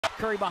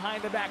Curry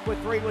behind the back with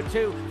 3 with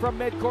 2 from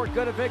midcourt.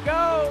 Good if it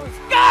goes.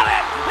 Got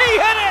it! He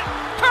hit it!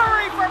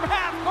 Curry from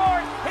half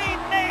court. He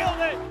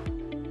nailed it!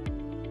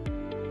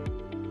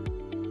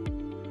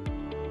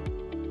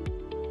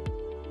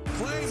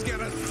 Clay's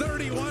got a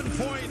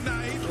 31-point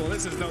night. Well,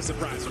 this is no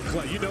surprise for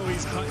Clay. You know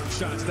he's hunting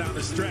shots down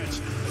the stretch.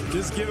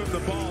 Just give him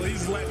the ball.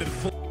 He's letting it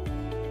fly.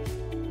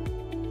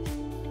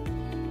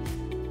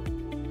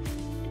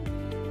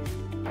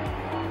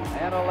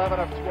 And 11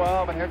 of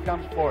 12, and here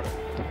comes Porter.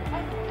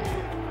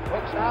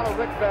 Looks now to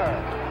Rick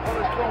Barrett.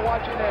 Porter's still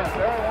watching in.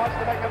 Barrett wants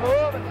to make a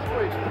move and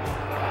squeeze it.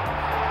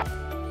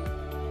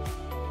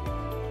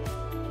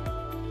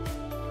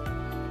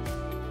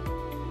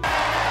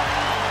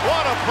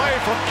 What a play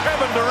from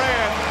Kevin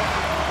Durant.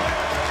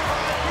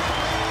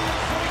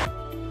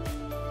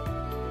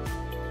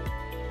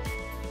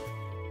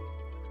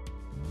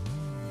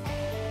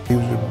 He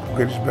was the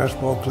greatest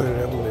basketball player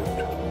that ever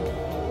lived.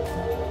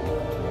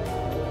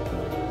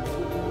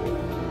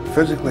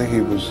 Physically, he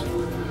was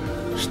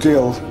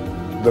still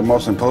the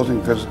most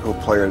imposing physical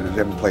player that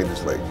ever played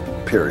this league,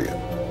 period.